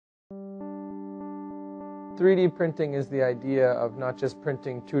3D printing is the idea of not just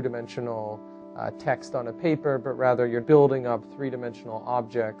printing two-dimensional text on a paper, but rather you're building up three-dimensional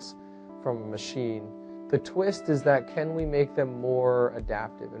objects from a machine. The twist is that can we make them more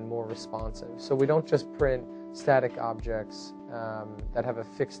adaptive and more responsive? So we don't just print static objects that have a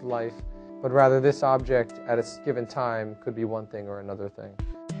fixed life, but rather this object at a given time could be one thing or another thing.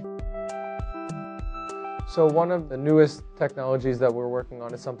 So one of the newest technologies that we're working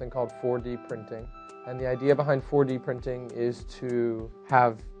on is something called 4D printing. And the idea behind 4D printing is to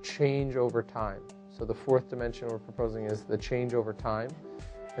have change over time. So the fourth dimension we're proposing is the change over time.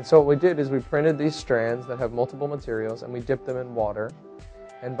 And so what we did is we printed these strands that have multiple materials and we dipped them in water.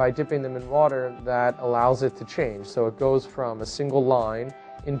 And by dipping them in water, that allows it to change. So it goes from a single line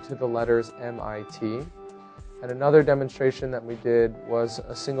into the letters MIT. And another demonstration that we did was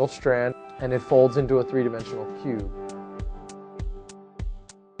a single strand and it folds into a three-dimensional cube.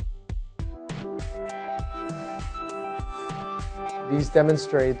 These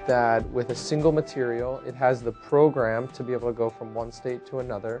demonstrate that with a single material, it has the program to be able to go from one state to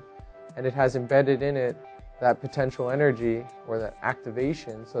another, and it has embedded in it that potential energy or that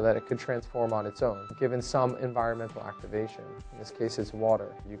activation so that it could transform on its own, given some environmental activation. In this case, it's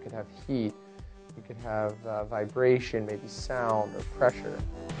water. You could have heat, you could have vibration, maybe sound or pressure.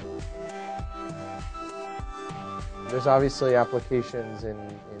 There's obviously applications in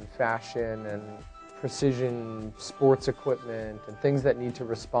fashion and precision sports equipment and things that need to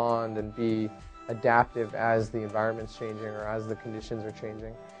respond and be adaptive as the environment's changing or as the conditions are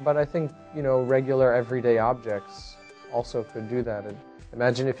changing. But I think, regular everyday objects also could do that. And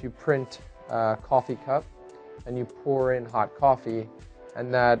imagine if you print a coffee cup and you pour in hot coffee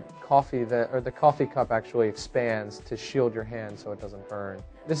and the coffee cup actually expands to shield your hand so it doesn't burn.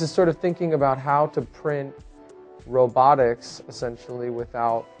 This is sort of thinking about how to print robotics essentially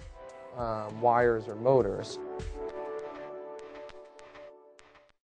without wires or motors.